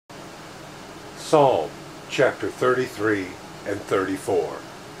Psalm chapter 33 and 34.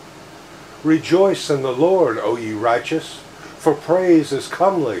 Rejoice in the Lord, O ye righteous, for praise is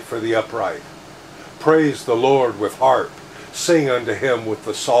comely for the upright. Praise the Lord with harp, sing unto him with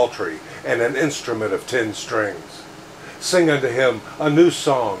the psaltery and an instrument of 10 strings. Sing unto him a new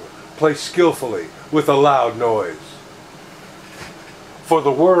song, play skillfully with a loud noise. For the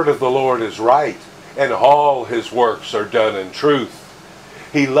word of the Lord is right, and all his works are done in truth.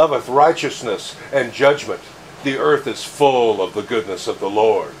 He loveth righteousness and judgment. The earth is full of the goodness of the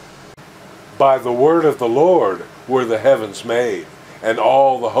Lord. By the word of the Lord were the heavens made, and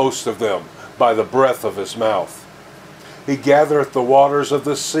all the host of them by the breath of his mouth. He gathereth the waters of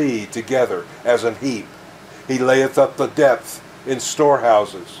the sea together as an heap. He layeth up the depth in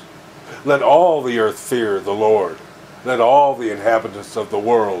storehouses. Let all the earth fear the Lord. Let all the inhabitants of the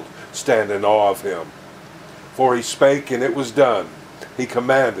world stand in awe of him. For he spake, and it was done. He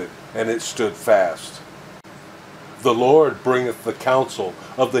commanded, and it stood fast. The Lord bringeth the counsel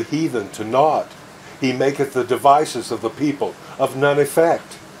of the heathen to naught. He maketh the devices of the people of none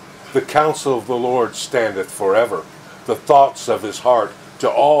effect. The counsel of the Lord standeth forever, the thoughts of his heart to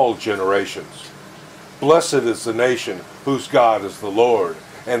all generations. Blessed is the nation whose God is the Lord,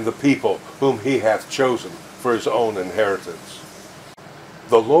 and the people whom he hath chosen for his own inheritance.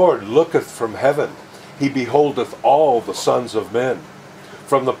 The Lord looketh from heaven, he beholdeth all the sons of men.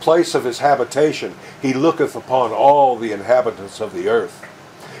 From the place of his habitation he looketh upon all the inhabitants of the earth.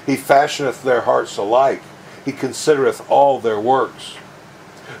 He fashioneth their hearts alike, he considereth all their works.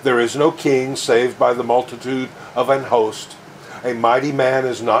 There is no king saved by the multitude of an host. A mighty man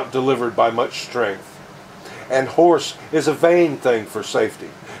is not delivered by much strength. An horse is a vain thing for safety,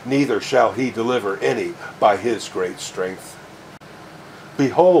 neither shall he deliver any by his great strength.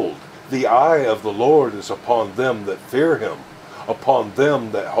 Behold, the eye of the Lord is upon them that fear him, upon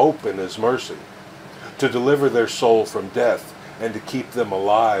them that hope in his mercy, to deliver their soul from death, and to keep them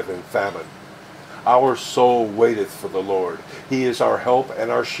alive in famine. Our soul waiteth for the Lord. He is our help and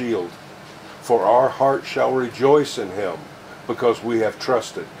our shield. For our heart shall rejoice in him, because we have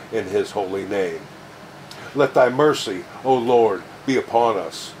trusted in his holy name. Let thy mercy, O Lord, be upon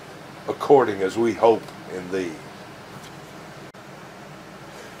us, according as we hope in thee.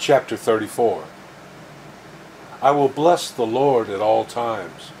 Chapter 34. I will bless the Lord at all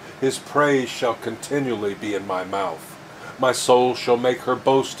times. His praise shall continually be in my mouth. My soul shall make her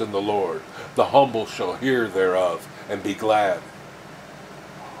boast in the Lord. The humble shall hear thereof, and be glad.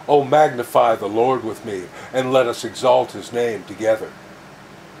 O magnify the Lord with me, and let us exalt his name together.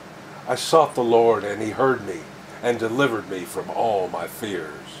 I sought the Lord, and he heard me, and delivered me from all my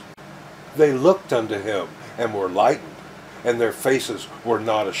fears. They looked unto him, and were lightened, and their faces were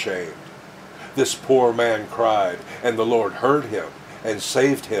not ashamed. This poor man cried, and the Lord heard him, and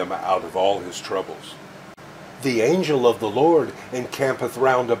saved him out of all his troubles. The angel of the Lord encampeth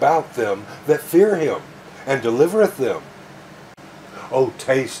round about them that fear him, and delivereth them. O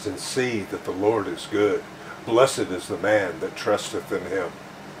taste and see that the Lord is good. Blessed is the man that trusteth in him.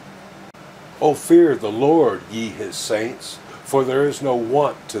 O fear the Lord, ye his saints, for there is no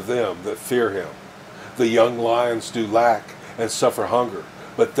want to them that fear him. The young lions do lack and suffer hunger,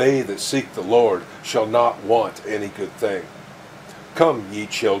 but they that seek the Lord shall not want any good thing. Come, ye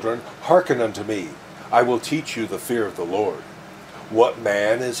children, hearken unto me. I will teach you the fear of the Lord. What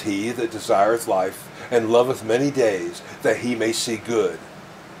man is he that desireth life, and loveth many days, that he may see good?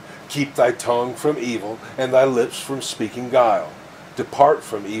 Keep thy tongue from evil, and thy lips from speaking guile. Depart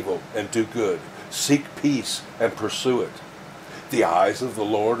from evil, and do good. Seek peace, and pursue it. The eyes of the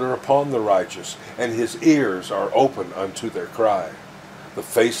Lord are upon the righteous, and his ears are open unto their cry. The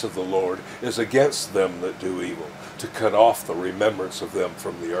face of the Lord is against them that do evil, to cut off the remembrance of them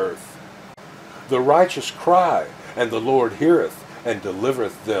from the earth. The righteous cry, and the Lord heareth, and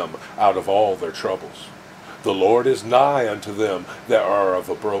delivereth them out of all their troubles. The Lord is nigh unto them that are of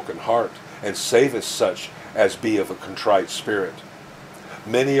a broken heart, and saveth such as be of a contrite spirit.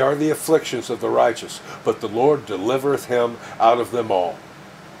 Many are the afflictions of the righteous, but the Lord delivereth him out of them all.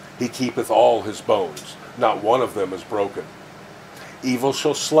 He keepeth all his bones, not one of them is broken. Evil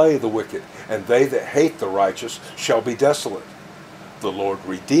shall slay the wicked, and they that hate the righteous shall be desolate. The Lord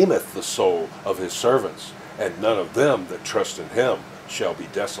redeemeth the soul of his servants, and none of them that trust in him shall be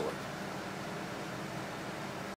desolate.